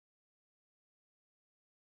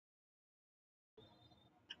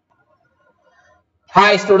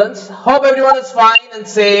Hi students, hope everyone is fine and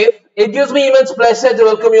safe. It gives me immense pleasure to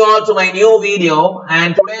welcome you all to my new video,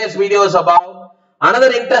 and today's video is about another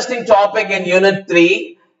interesting topic in unit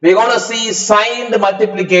 3. We're going to see signed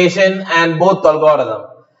multiplication and both algorithm.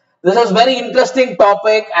 This is very interesting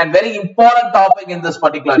topic and very important topic in this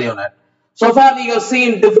particular unit. So far we have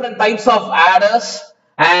seen different types of adders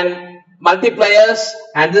and multipliers,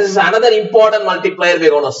 and this is another important multiplier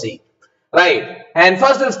we're going to see. Right, and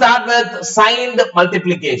first we'll start with signed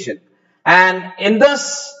multiplication, and in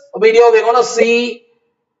this video we're going to see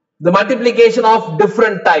the multiplication of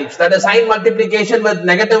different types, that is signed multiplication with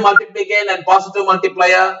negative multiplicand and positive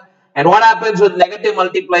multiplier, and what happens with negative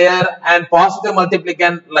multiplier and positive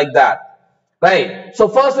multiplicand, like that. Right, so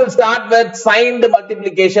first we'll start with signed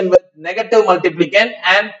multiplication with negative multiplicand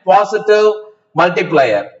and positive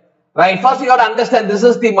multiplier. Right, first you got to understand this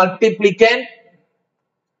is the multiplicand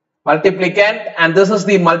and this is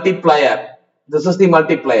the multiplier.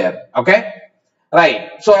 Okay,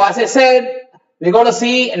 right. So as I said, we're going to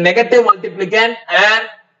see negative multiplicand and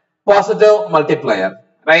positive multiplier,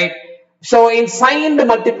 right? So in signed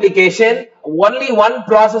multiplication, only one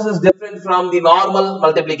process is different from the normal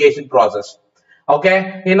multiplication process.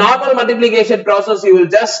 Okay, in normal multiplication process, you will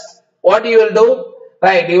just, what you will do,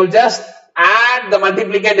 right? You will just add the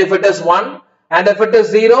multiplicand if it is 1, and if it is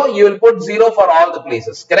 0, you will put 0 for all the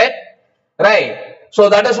places, correct? Right. So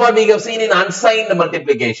that is what we have seen in unsigned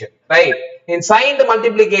multiplication, right? In signed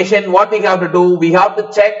multiplication, what we have to do, we have to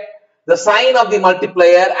check the sign of the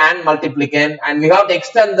multiplier and multiplicand, and we have to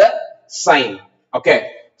extend the sign.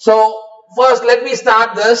 Okay. So first let me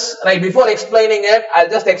start this, right? Before explaining it, I'll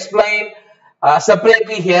just explain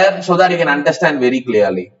separately here so that you can understand very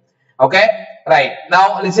clearly. Okay. Right.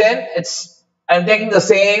 Now listen, I'm taking the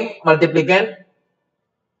same multiplicand.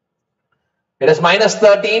 It is minus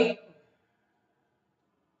 13.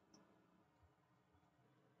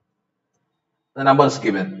 The number is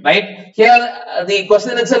given, right? Here the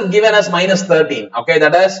question itself given as minus 13. Okay,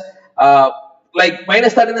 that is like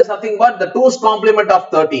minus 13 is nothing but the 2's complement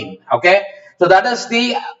of 13. Okay, so that is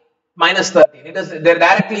the minus 13. They're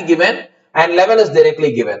directly given, and 11 is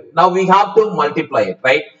directly given. Now we have to multiply it,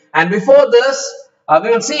 right? And before this,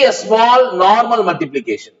 we will see a small normal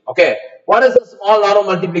multiplication. Okay, what is the small normal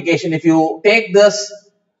multiplication? If you take this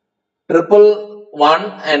triple 1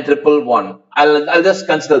 and triple 1, I'll just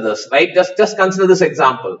consider this, right? Just consider this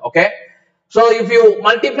example. Okay, so if you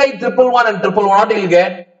multiply triple 1 and triple 1, what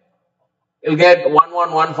you'll get 1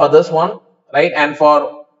 1 1 for this one, right? And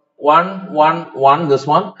for 1 1 1 this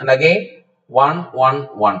one, and again 1 1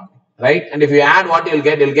 1, right? And if you add, what you'll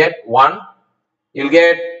get 1, you'll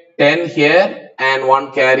get 10 here and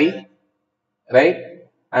 1 carry, right?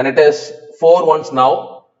 And it is 4 ones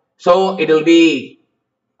now, so it will be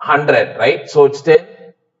 100, right? So it's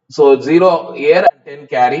 10, so 0 here and 10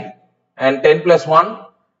 carry, and 10 plus 1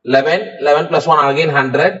 11, 11 plus 1 again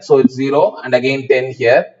 100, so it's 0 and again 10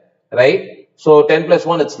 here, right? So 10 plus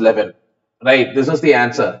 1, it's 11, right? This is the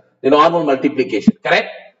answer, the normal multiplication, correct?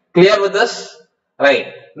 Clear with this?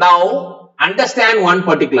 Right. Now understand one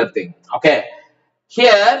particular thing. Okay,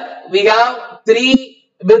 here we have 3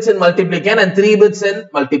 bits in multiplicand and 3 bits in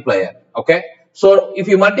multiplier. Okay, so if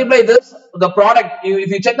you multiply this, the product, if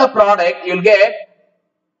you check the product, you'll get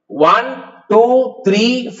 1, 2,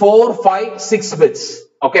 3, 4, 5, 6 bits.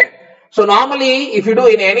 Okay, so normally if you do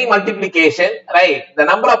in any multiplication, right, the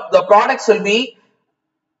number of the products will be,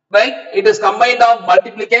 right, it is combined of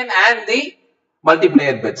multiplicand and the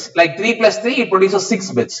multiplier bits. Like 3 plus 3, it produces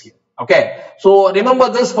 6 bits here. Okay, so remember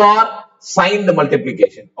this for signed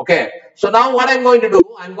multiplication. Okay, so now what I'm going to do,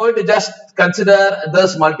 I'm going to just consider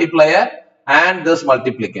this multiplier and this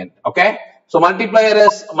multiplicand. Okay, so multiplier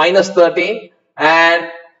is minus 13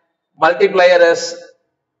 and multiplicand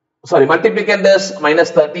is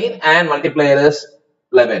minus 13 and multiplier is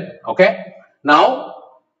 11. Okay, now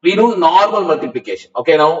we do normal multiplication.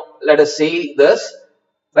 Okay, now let us see this,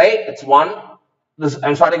 right? It's 1, this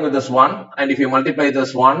I'm starting with this 1, and if you multiply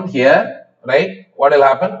this 1 here, right, what will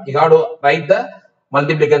happen? You have to write the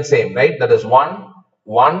multiplicand same, right? That is 1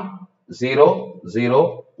 1 0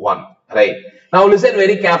 0 1. Right. Now listen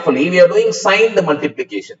very carefully. We are doing signed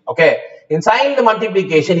multiplication. Okay. In signed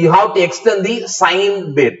multiplication, you have to extend the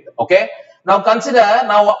sign bit. Okay. Now consider,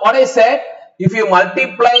 now what I said, if you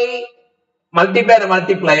multiply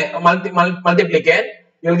multiplicand,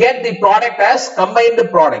 you'll get the product as combined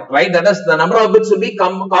product, right? That is, the number of bits will be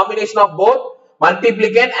combination of both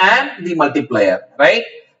multiplicand and the multiplier, right?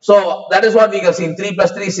 So that is what we have seen, 3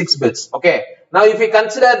 plus 3, 6 bits. Okay. Now if you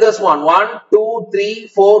consider this one, 1, 2, 3,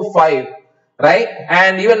 4, 5, right?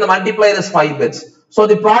 And even the multiplier is 5 bits. So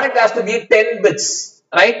the product has to be 10 bits,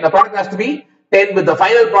 right? The product has to be 10 bits. The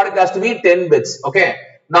final product has to be 10 bits. Okay.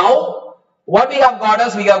 Now, what we have got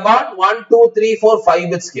is we have got 1, 2, 3, 4, 5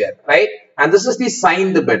 bits here, right? And this is the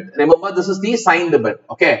signed bit. Remember, this is the signed bit.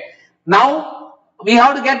 Okay. Now, we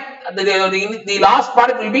have to get the last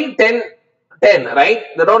product will be 10, right?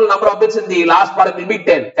 The total number of bits in the last product will be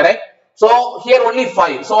 10, correct? So, here only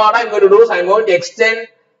 5. So, what I am going to do is I am going to extend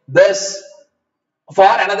this for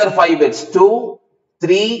another 5 bits. 2,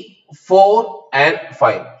 3, 4 and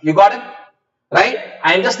 5. You got it? Right?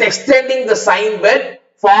 I am just extending the sign bit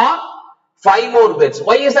for 5 more bits.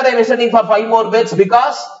 Why is that I am extending for 5 more bits?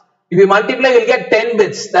 Because if you multiply, you will get 10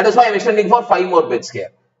 bits. That is why I am extending for 5 more bits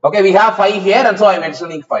here. Okay, we have 5 here and so I am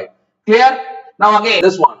extending 5. Clear? Now again,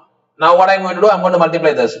 this one. Now what I am going to do, I am going to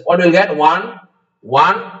multiply this. What will get? 1,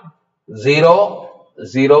 1, 0,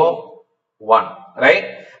 0, 1.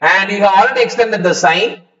 Right? And you have already extended the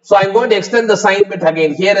sign. So I am going to extend the sign bit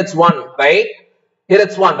again. Here it's 1, right? Here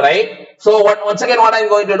it's 1, right? So once again, what I am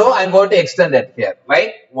going to do, I am going to extend it here,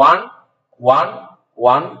 right? 1, 1,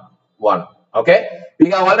 1, 1. Okay? We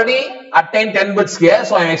have already attained 10 bits here.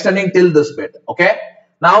 So I am extending till this bit. Okay?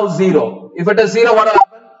 Now 0. If it is 0, what will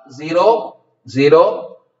happen? 0,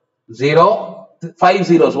 0, 0, 5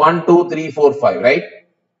 zeros. 1, 2, 3, 4, 5, right?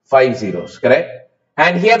 5 zeros, correct?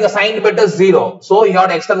 And here the signed bit is 0. So you have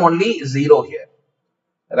to extend only 0 here.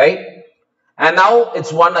 Right? And now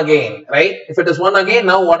it's 1 again, right? If it is 1 again,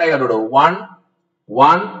 now what I have to do? 1,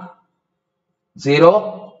 1,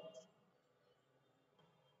 0,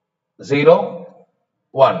 0,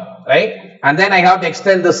 1, right? And then I have to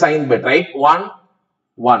extend the sign bit, right? 1,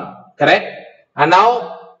 1, correct? And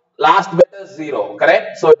now last bit is 0,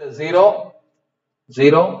 correct? So it is 0,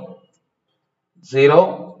 0,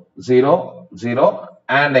 0, 0, 0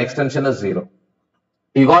 and the extension is 0.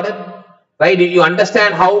 You got it? Right? Did you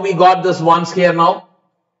understand how we got this ones here now?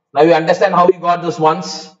 Now you understand how we got this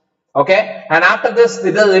ones. Okay? And after this,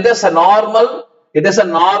 it is a normal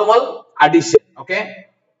addition. Okay?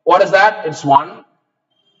 What is that? It's 1.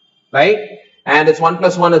 Right? And it's 1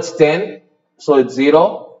 plus 1, it's 10. So it's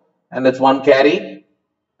 0. And it's 1 carry.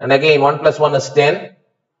 And again, 1 plus 1 is 10.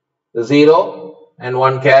 0 and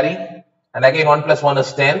 1 carry. And again, 1 plus 1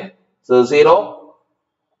 is 10. So 0,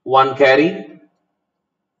 1 carry.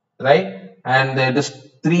 Right? And it is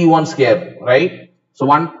 3 ones here, right? So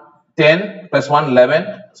 1, 10 plus 1,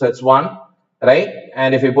 11. So it's 1, right?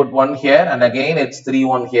 And if you put 1 here and again it's 3,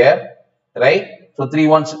 1 here, right? So 3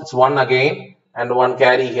 ones, it's 1 again and 1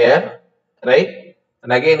 carry here, right?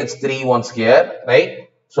 And again it's 3 ones here, right?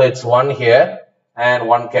 So it's 1 here and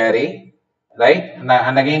 1 carry, right?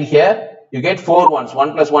 And again here you get 4 ones.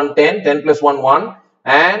 1 plus 1, 10, 10 plus 1, 1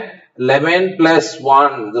 and 11 plus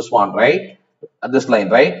 1, this one, right? This line,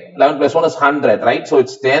 right? 11 plus 1 is 100, right? So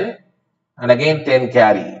it's 10 and again 10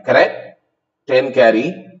 carry, correct? 10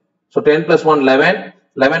 carry. So 10 plus 1, 11,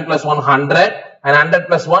 11 plus 1, 100 and 100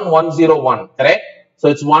 plus 1, 101, correct? So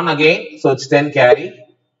it's 1 again, so it's 10 carry,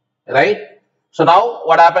 right? So now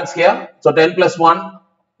what happens here? So 10 plus 1,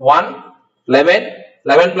 1, 11,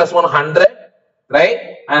 11 plus 1, 100,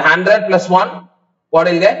 right? And 100 plus 1, what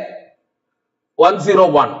will you get?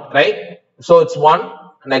 101, right? So it's 1.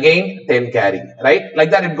 And again 10 carry, right?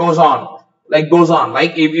 Like that it goes on. Like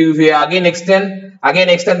if you again extend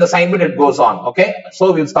the sign bit, it goes on. Okay,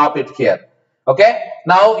 so we'll stop it here. Okay,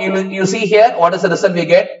 now you see here what is the result we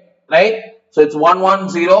get, right? So it's 1, 1,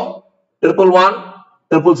 0, 1, 1,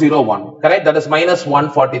 1, 0, 1, correct? That is minus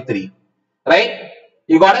 143, right?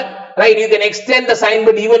 You got it, right? You can extend the sign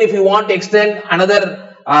bit even if you want to extend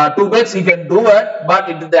another 2 bits, you can do it,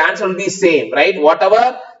 but the answer will be same, right?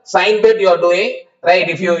 Whatever sign bit you are doing. Right,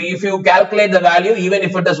 if you calculate the value, even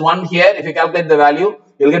if it is 1 here, if you calculate the value,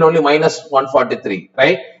 you'll get only minus 143,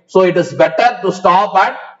 right? So it is better to stop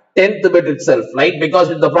at 10th bit itself, right? Because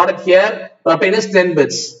the product here to obtain is 10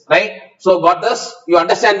 bits, right? So got this? You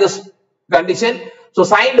understand this condition? So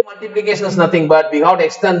signed multiplication is nothing but we have to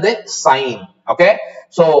extend the sign, okay?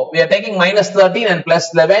 So we are taking minus 13 and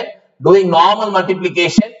plus 11, doing normal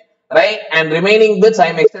multiplication, right? And remaining bits I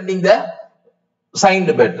am extending the signed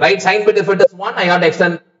bit, right? Signed bit, if it is 1, I have to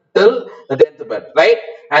extend till the 10th bit, right?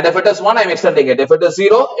 And if it is 1, I am extending it. If it is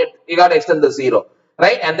 0, you got to extend the 0,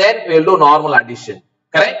 right? And then we will do normal addition,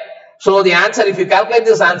 correct? So the answer, if you calculate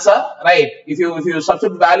this answer, right? If you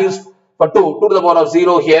substitute values for 2 to the power of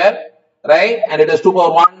 0 here, right? And it is 2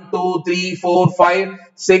 power 1, 2, 3, 4, 5,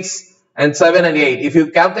 6, and 7 and 8. If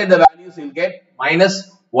you calculate the values, you will get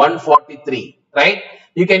minus 143, right?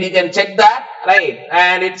 You can check that, right?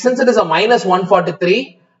 And since it is a minus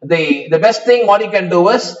 143, the best thing what you can do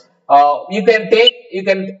is you can take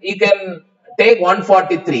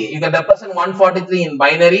 143. You can represent 143 in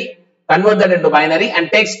binary, convert that into binary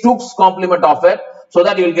and takes 2's complement of it, so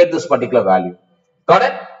that you will get this particular value. Got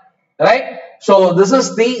it? Right? So this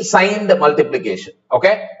is the signed multiplication.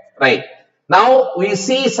 Okay? Right. Now we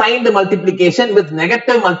see signed multiplication with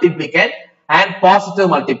negative multiplicand and positive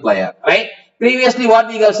multiplier. Right? Previously what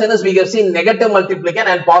we have seen is we have seen negative multiplicand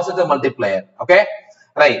and positive multiplier. Okay?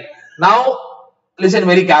 Right. Now listen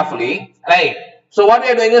very carefully. Right. So what we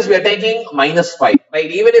are doing is we are taking minus 5.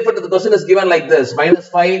 Right. Even if the question is given like this, minus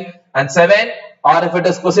 5 and 7, or if it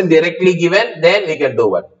is question directly given, then we can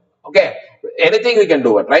do it. Okay. Anything we can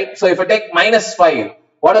do it. Right. So if I take minus 5,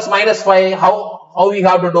 what is minus 5? How we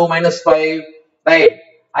have to do minus 5? Right.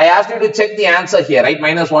 I asked you to check the answer here. Right.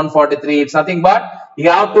 Minus 143. It's nothing but you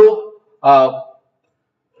have to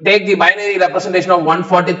take the binary representation of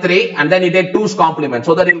 143 and then you take 2's complement,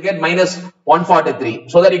 so that you will get minus 143,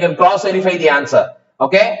 so that you can cross verify the answer.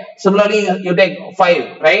 Okay. Similarly, you take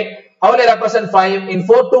 5, right? How will I represent 5? In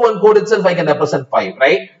 421 code itself, I can represent 5,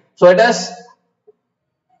 right? So it is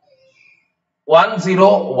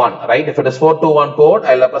 101, right? If it is 421 code,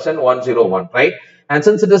 I will represent 101, right? And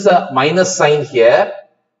since it is a minus sign here,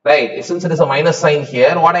 right? Since it is a minus sign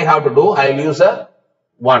here, what I have to do, I will use a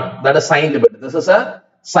 1. That is signed bit. This is a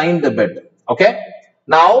signed bit. Okay.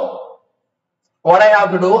 Now, what I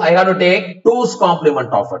have to do, I have to take 2's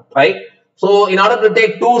complement of it, right? So, in order to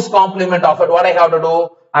take 2's complement of it, what I have to do,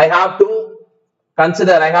 I have to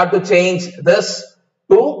consider, I have to change this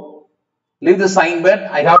to, leave the sign bit,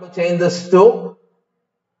 I have to change this to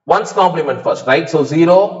 1's complement first, right? So,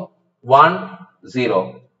 0, 1,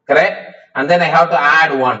 0, correct? And then I have to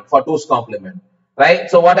add 1 for 2's complement, right?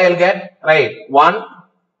 So, what I will get, right? 1,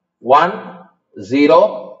 1,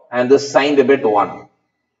 0, and this signed bit 1,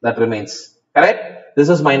 that remains, correct? This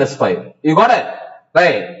is minus 5. You got it?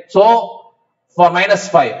 Right. So, for minus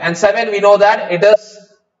 5 and 7, we know that it is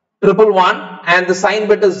 111 and the sign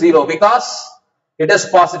bit is 0 because it is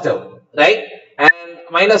positive, right? And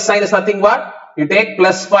minus sign is nothing but you take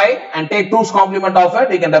plus 5 and take 2's complement of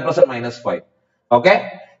it, you can represent minus 5.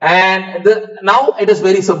 Okay. And now it is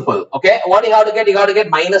very simple. Okay. What you have to get? You have to get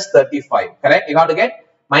minus 35. Correct? You have to get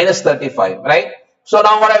minus 35. Right? So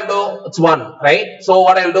now what I will do? It's 1. Right? So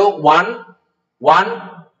what I will do? 1, 1,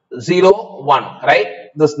 0, 1. Right?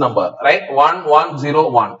 This number. Right? 1, 1, 0,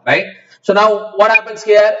 1. Right? So now what happens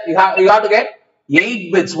here? You have to get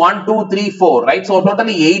 8 bits. 1, 2, 3, 4. Right? So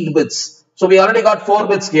totally 8 bits. So we already got 4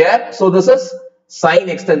 bits here. So this is sign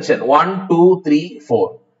extension. 1, 2, 3,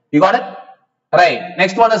 4. You got it? Right.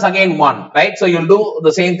 Next one is again 1. Right. So you'll do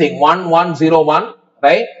the same thing. 1, 1, 0, 1.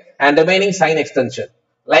 Right. And remaining sign extension,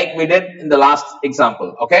 like we did in the last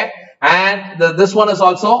example. Okay. And this one is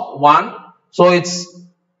also 1. So it's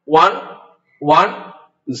 1, 1,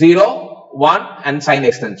 0, 1 and sign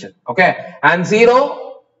extension. Okay. And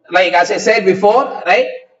 0, like as I said before, right.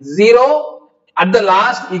 0 at the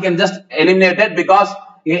last, you can just eliminate it because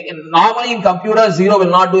normally in computer 0 will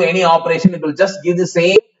not do any operation. It will just give the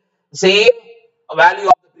same value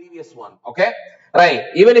of the previous one. Okay. Right.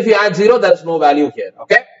 Even if you add 0, there is no value here.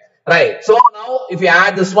 Okay. Right. So now if you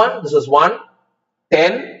add this one, this is 1,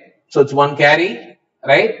 10. So it's 1 carry.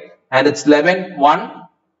 Right. And it's 11, 1.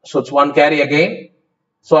 So it's 1 carry again.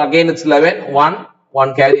 So again it's 11, 1,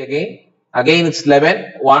 1 carry again. Again it's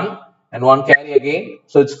 11, 1 and 1 carry again.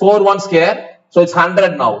 So it's 4 1s here. So it's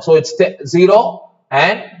 100 now. So it's 0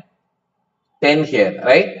 and 10 here.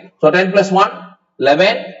 Right. So 10 plus 1,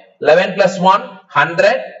 11. 11 plus 1, 100,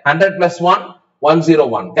 100 plus 1,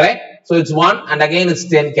 101, correct? So it's 1 and again it's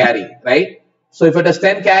 10 carry, right? So if it is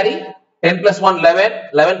 10 carry, 10 plus 1, 11,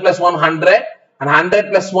 11 plus 1, 100 and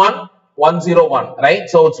 100 plus 1, 101, right?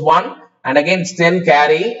 So it's 1 and again it's 10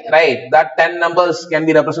 carry, right? That 10 numbers can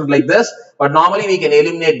be represented like this, but normally we can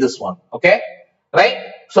eliminate this one, okay? Right?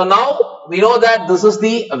 So now we know that this is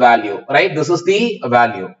the value, right? This is the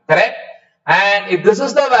value, correct? And if this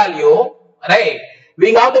is the value, right?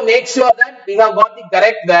 We have to make sure that we have got the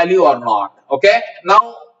correct value or not. Okay.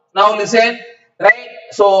 Now listen. Right.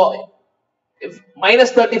 So if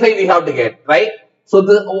minus 35 we have to get. Right. So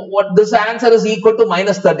this answer is equal to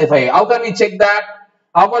minus 35. How can we check that?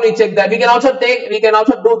 How can we check that? We can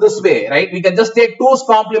also do this way. Right. We can just take 2's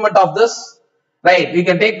complement of this. Right. We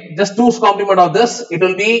can take just 2's complement of this. It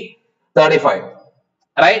will be 35.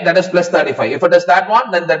 Right. That is plus 35. If it is that one,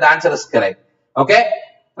 then the answer is correct. Okay.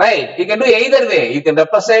 Right, you can do either way. You can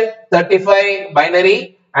represent 35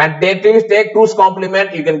 binary and take 2's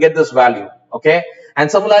complement, you can get this value. Okay, and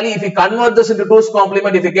similarly, if you convert this into 2's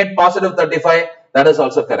complement, if you get positive 35, that is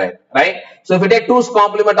also correct. Right, so if you take 2's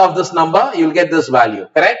complement of this number, you will get this value.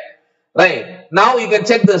 Correct. Right, now you can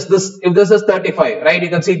check this. If this is 35, right, you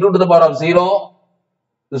can see 2 to the power of 0.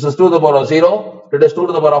 This is 2 to the power of 0. it is 2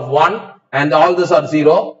 to the power of 1, and all these are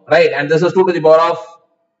 0, right? And this is 2 to the power of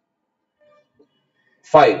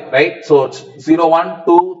 5, right? So it's 0, 1,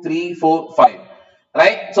 2, 3, 4, 5,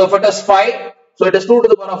 right? So if it is 5, so it is 2 to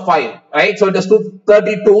the power of 5, right? So it is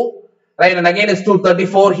 232, right? And again it's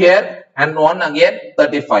 234 here, and 1 again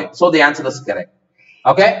 35. So the answer is correct.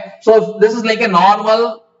 Okay? So this is like a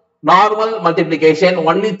normal multiplication.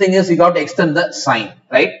 Only thing is you got to extend the sign,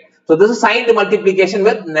 right? So this is signed multiplication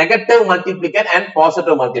with negative multiplicand and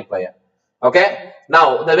positive multiplier. Okay?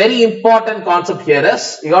 Now the very important concept here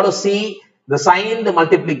is you got to see the signed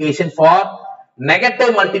multiplication for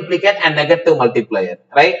negative multiplicand and negative multiplier,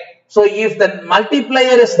 right? So if the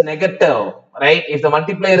multiplier is negative, right? If the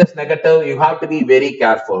multiplier is negative, you have to be very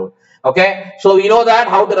careful. Okay? So we know that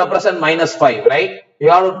how to represent minus 5, right? You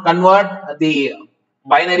have to convert the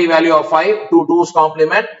binary value of 5 to 2's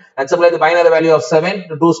complement, and similarly the binary value of 7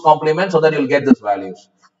 to 2's complement, so that you will get these values.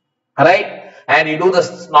 Alright? And you do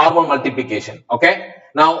this normal multiplication. Okay?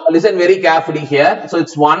 Now listen very carefully here. So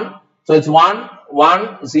it's 1. So it's 1,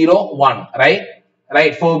 1, 0, 1, right?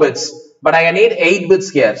 Right, 4 bits. But I need 8 bits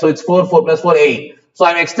here. So it's 4, 4 plus 4, 8. So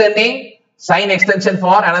I'm extending sign extension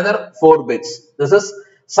for another 4 bits. This is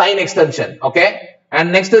sign extension, okay?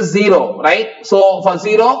 And next is 0, right? So for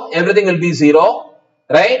 0, everything will be 0,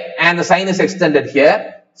 right? And the sign is extended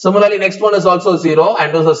here. Similarly, next one is also 0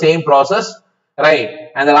 and does the same process, right?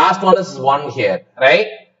 And the last one is 1 here, right?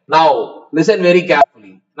 Now, listen very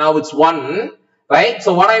carefully. Now it's 1. Right?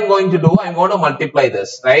 So what I'm going to do, I'm going to multiply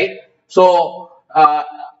this, right? So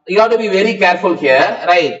you have to be very careful here,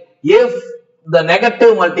 right? If the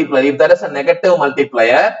negative multiplier, if there is a negative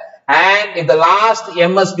multiplier, and if the last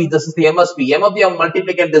MSB, this is the MSB of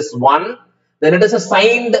multiplicand is 1, then it is a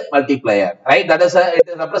signed multiplier, right? That is it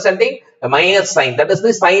is representing a minus sign. That is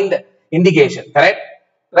the signed indication, correct?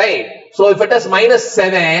 Right? So if it is minus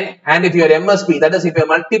 7, and if your MSB, that is if your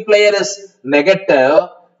multiplier is negative,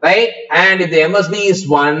 right? And if the MSB is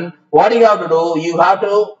 1, what do you have to do? You have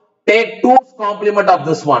to take 2's complement of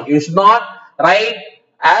this one. You should not write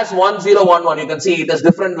as 1, 0, 1, 1. You can see it is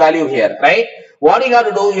different value here, right? What you have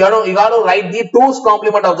to do? You have to write the 2's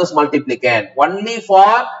complement of this multiplicand only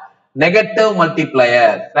for negative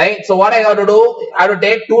multiplier, right? So what I have to do? I have to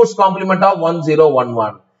take 2's complement of 1, 0, 1,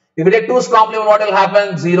 1. If you take 2's complement, what will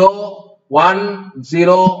happen? 0, 1,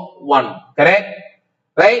 0, 1. Correct?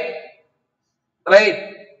 Right? Right?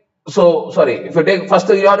 So, sorry, if you take, first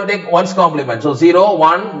you have to take 1's complement. So, 0,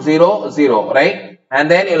 1, 0, 0, right? And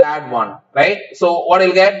then you'll add 1, right? So, what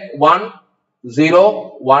you'll get? 1,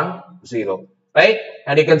 0, 1, 0, right?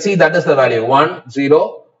 And you can see that is the value, 1,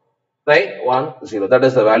 0, right? 1, 0, that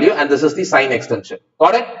is the value, and this is the sign extension.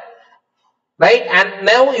 Got it? Right? And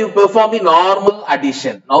now you perform the normal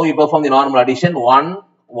addition. 1,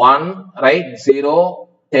 1, right? 0,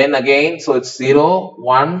 10 again. So, it's 0,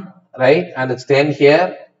 1, right? And it's 10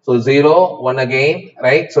 here. So 0, 1 again,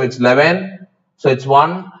 right? So it's 11. So it's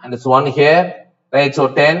 1 and it's 1 here, right? So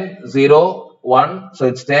 10, 0, 1. So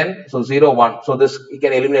it's 10. So 0, 1. So this, you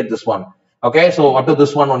can eliminate this one. Okay. So up to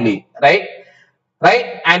this one only, right?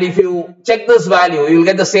 Right? And if you check this value, you will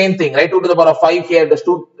get the same thing, right? 2 to the power of 5 here,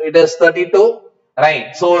 it is 32,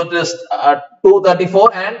 right? So it is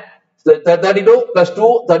 234 and 32 plus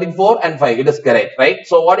 2, 34 and 5. It is correct, right?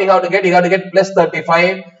 So what you have to get? You have to get plus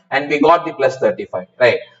 35. And we got the plus 35,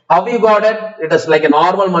 right? How you got it? It is like a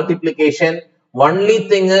normal multiplication. Only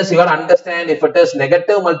thing is you got to understand if it is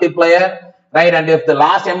negative multiplier, right? And if the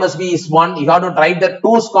last MSB is 1, you have to write the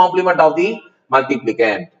 2's complement of the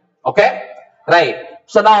multiplicand. Okay? Right.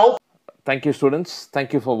 So now, thank you students.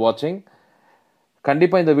 Thank you for watching.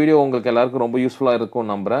 Kandipa in the video உங்களுக்கு எல்லாருக்கும் ரொம்ப யூஸ்ஃபுல்லா இருக்கும்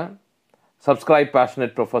நம்புறேன். Subscribe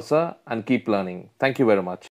Passionate Professor and keep learning. Thank you very much.